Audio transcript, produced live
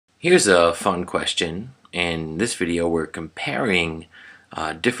Here's a fun question. In this video, we're comparing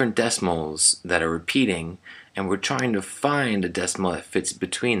different decimals that are repeating, and we're trying to find a decimal that fits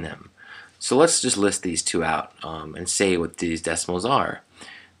between them. So let's just list these two out and say what these decimals are.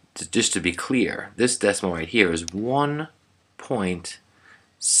 Just to be clear, this decimal right here is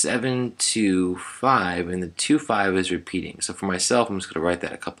 1.725, and the 25 is repeating. So for myself, I'm just going to write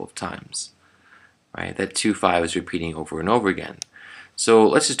that a couple of times. Right? That 25 is repeating over and over again. So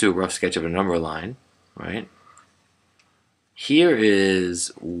let's just do a rough sketch of a number line, right? Here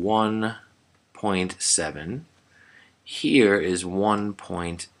is 1.7. Here is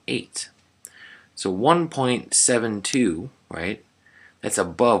 1.8. So 1.72, right? That's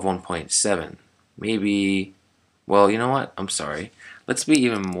above 1.7. Maybe, well, you know what? I'm sorry. Let's be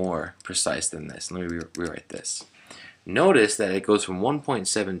even more precise than this. Let me rewrite this. Notice that it goes from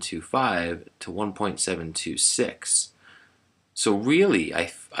 1.725 to 1.726. So really, I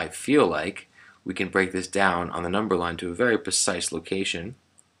feel like we can break this down on the number line to a very precise location,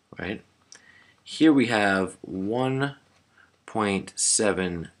 right? Here we have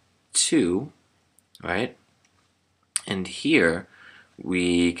 1.72, right? And here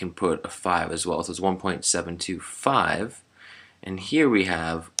we can put a 5 as well, so it's 1.725. And here we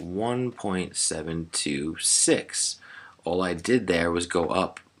have 1.726. All I did there was go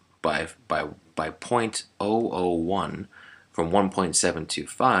up by 0.001 from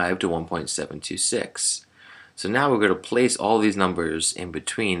 1.725 to 1.726. So now we're going to place all these numbers in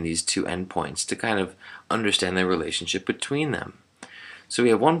between these two endpoints to kind of understand the relationship between them. So we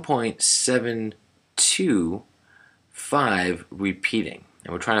have 1.725 repeating,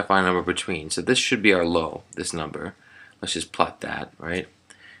 and we're trying to find a number between. So this should be our low, this number. Let's just plot that, right?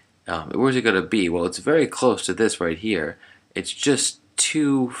 Where's it going to be? Well, it's very close to this right here. It's just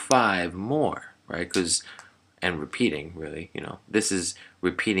 2.5 more, right? And repeating, really, this is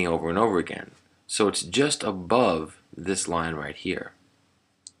repeating over and over again. So it's just above this line right here,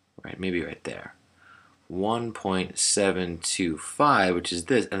 right? Maybe right there. 1.725, which is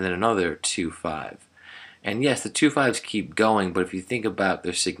this, and then another 2.5. And yes, the 2.5s keep going, but if you think about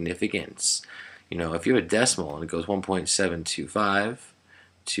their significance, if you have a decimal and it goes 1.725,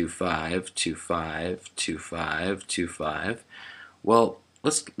 2.5, 2.5, 2.5, 2.5, well,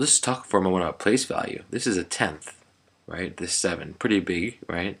 let's talk for a moment about place value. This is a tenth, right? This 7, pretty big,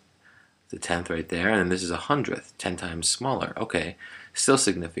 right? The tenth right there, and then this is a hundredth, 10 times smaller. Okay, still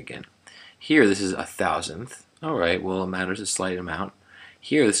significant. Here, this is a thousandth. All right, well, it matters a slight amount.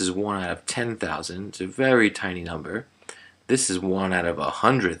 Here, this is 1 out of 10,000. It's a very tiny number. This is 1 out of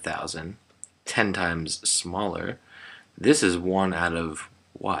 100,000, 10 times smaller. This is 1 out of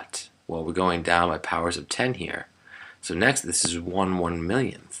what? Well, we're going down by powers of 10 here. So next, this is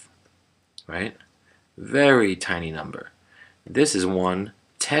 1/1,000,000th, right? Very tiny number. This is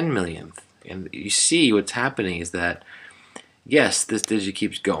 1/10,000,000th. And you see what's happening is that, yes, this digit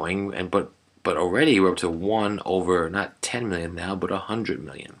keeps going, but already we're up to 1 over, not 10 millionth now, but 100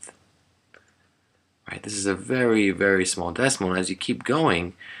 millionth. Right? This is a very, very small decimal. And as you keep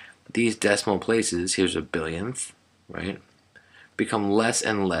going, these decimal places, here's a billionth, right, become less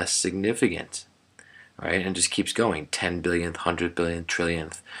and less significant. Right, and just keeps going, 10 billionth, 100 billionth,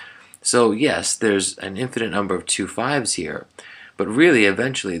 trillionth. So yes, there's an infinite number of 2.5s here, but really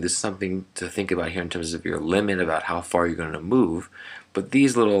eventually there's something to think about here in terms of your limit about how far you're going to move. But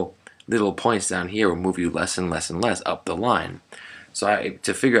these little points down here will move you less and less and less up the line. So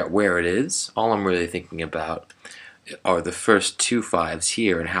to figure out where it is, all I'm really thinking about are the first 2.5s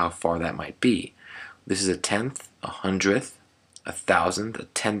here and how far that might be. This is a tenth, a hundredth, a thousandth, a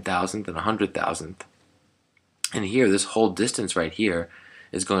 10,000th, and a 100,000th. And here, this whole distance right here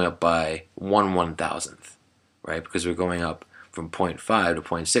is going up by 1/1000th, right? Because we're going up from 0.5 to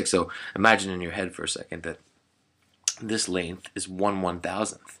 0.6. So imagine in your head for a second that this length is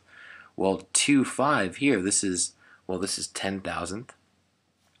 1/1000th. Well, 2.5 here, this is 10,000th.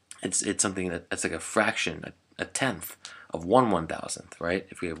 It's something that's like a fraction, a tenth of 1/1000th, right?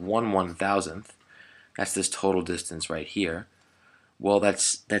 If we have 1/1000th, that's this total distance right here. Well,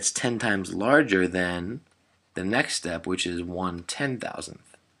 that's 10 times larger than the next step, which is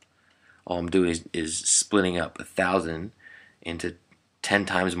 1/10,000th. All I'm doing is splitting up 1,000 into 10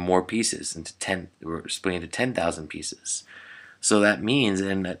 times more pieces. We're splitting into 10,000 pieces. So that means,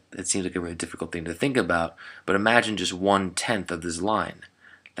 and that seems like a really difficult thing to think about, but imagine just 1/10 of this line.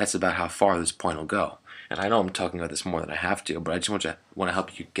 That's about how far this point will go. And I know I'm talking about this more than I have to, but I just want to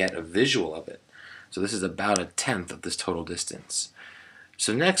help you get a visual of it. So this is about a tenth of this total distance.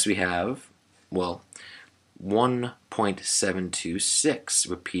 So next we have, well, 1.726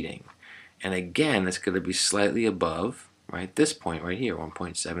 repeating. And again, it's going to be slightly above, right? This point right here,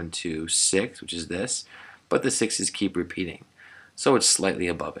 1.726, which is this, but the 6's keep repeating. So it's slightly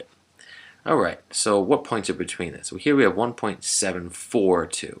above it. All right, so what points are between this? Well, here we have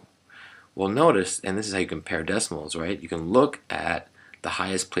 1.742. Well, notice, and this is how you compare decimals, right? You can look at the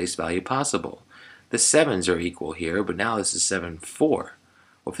highest place value possible. The 7's are equal here, but now this is 7.4.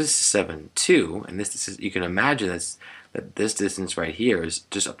 Well, if this is 7.2, and this is, you can imagine that this distance right here is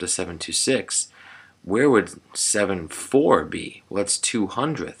just up to 7.26. Where would 7.4 be? Well, that's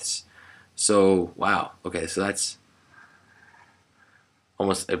 2/100ths. So, wow, okay, so that's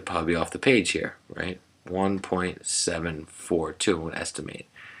almost, it'd probably be off the page here, right? 1.742, I'm going to estimate.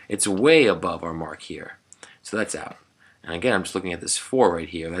 It's way above our mark here. So that's out. And again, I'm just looking at this 4 right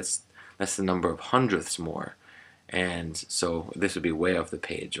here. That's the number of hundredths more. And so this would be way off the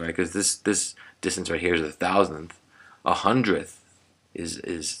page, right? Because this distance right here is 1,000th. 100th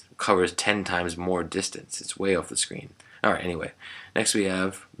covers 10 times more distance. It's way off the screen. All right, anyway. Next we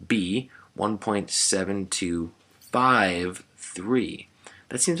have B, 1.7253.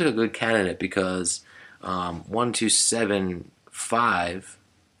 That seems like a good candidate because 1275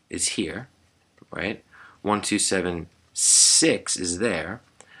 is here, right? 1276 is there.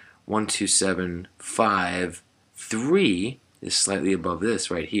 12753 is slightly above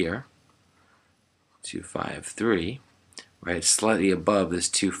this right here. 253, right? Slightly above this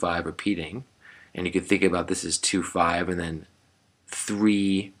 25 repeating. And you could think about this as 25 and then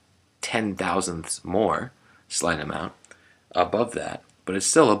 3 10,000ths more, slight amount, above that. But it's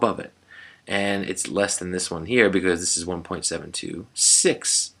still above it. And it's less than this one here because this is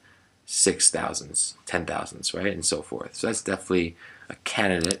 1.726 6,000ths, 10,000ths, right? And so forth. So that's definitely a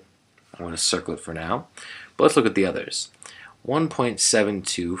candidate. I want to circle it for now. But let's look at the others.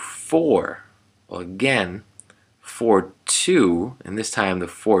 1.724. Well, again, 4.2, and this time the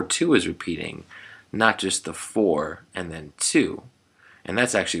 4.2 is repeating, not just the 4 and then 2. And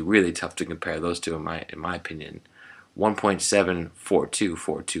that's actually really tough to compare those two in my opinion.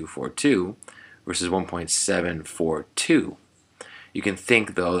 1.7424242 versus 1.742. You can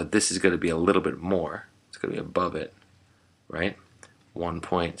think though that this is going to be a little bit more. It's going to be above it, right?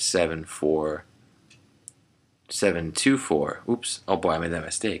 1.74724. Oops. Oh boy, I made that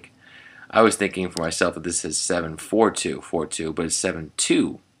mistake. I was thinking for myself that this is 74242, but it's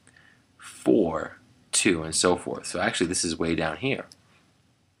 7242 and so forth. So actually this is way down here.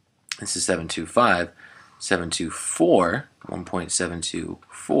 This is 725. 724,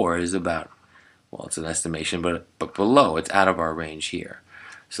 1.724 is about, well, it's an estimation, but below, it's out of our range here.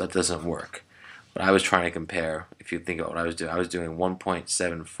 So that doesn't work. But I was trying to compare, if you think about what I was doing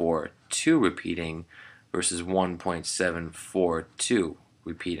 1.742 repeating versus 1.742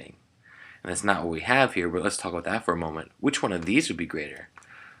 repeating. And that's not what we have here, but let's talk about that for a moment. Which one of these would be greater?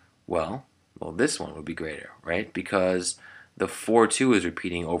 Well, this one would be greater, right? Because the 4.2 is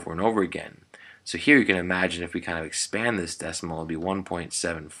repeating over and over again. So here you can imagine if we kind of expand this decimal, it would be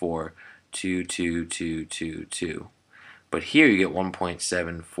 1.742222. But here you get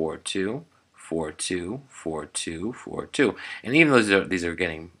 1.742, 42, 42, 42. And even though these are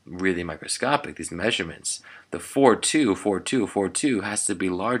getting really microscopic, these measurements, the 42, 42, 42 has to be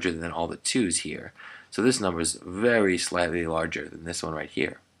larger than all the 2's here. So this number is very slightly larger than this one right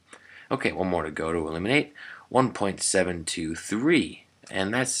here. Okay, one more to go to eliminate. 1.723.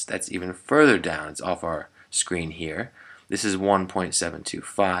 And that's even further down. It's off our screen here. This is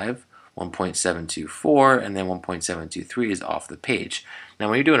 1.725, 1.724, and then 1.723 is off the page. Now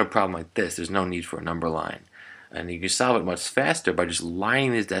when you're doing a problem like this, there's no need for a number line. And you can solve it much faster by just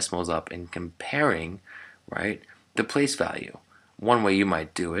lining these decimals up and comparing, right, the place value. One way you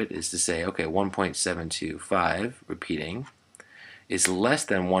might do it is to say, okay, 1.725, repeating, is less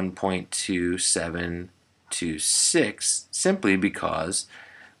than 1.2726 simply because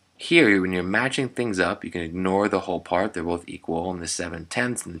here when you're matching things up, you can ignore the whole part. They're both equal, and the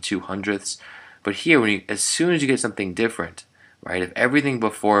 7/10ths and the 2/100ths. But here, as soon as you get something different, right, if everything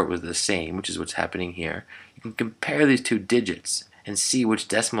before it was the same, which is what's happening here, you can compare these two digits and see which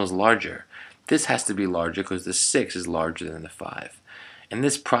decimal is larger. This has to be larger because the 6 is larger than the 5. And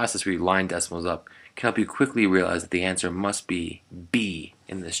this process where you line decimals up can help you quickly realize that the answer must be B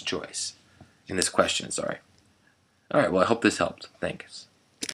in this choice. In this question, sorry. All right, well, I hope this helped. Thanks.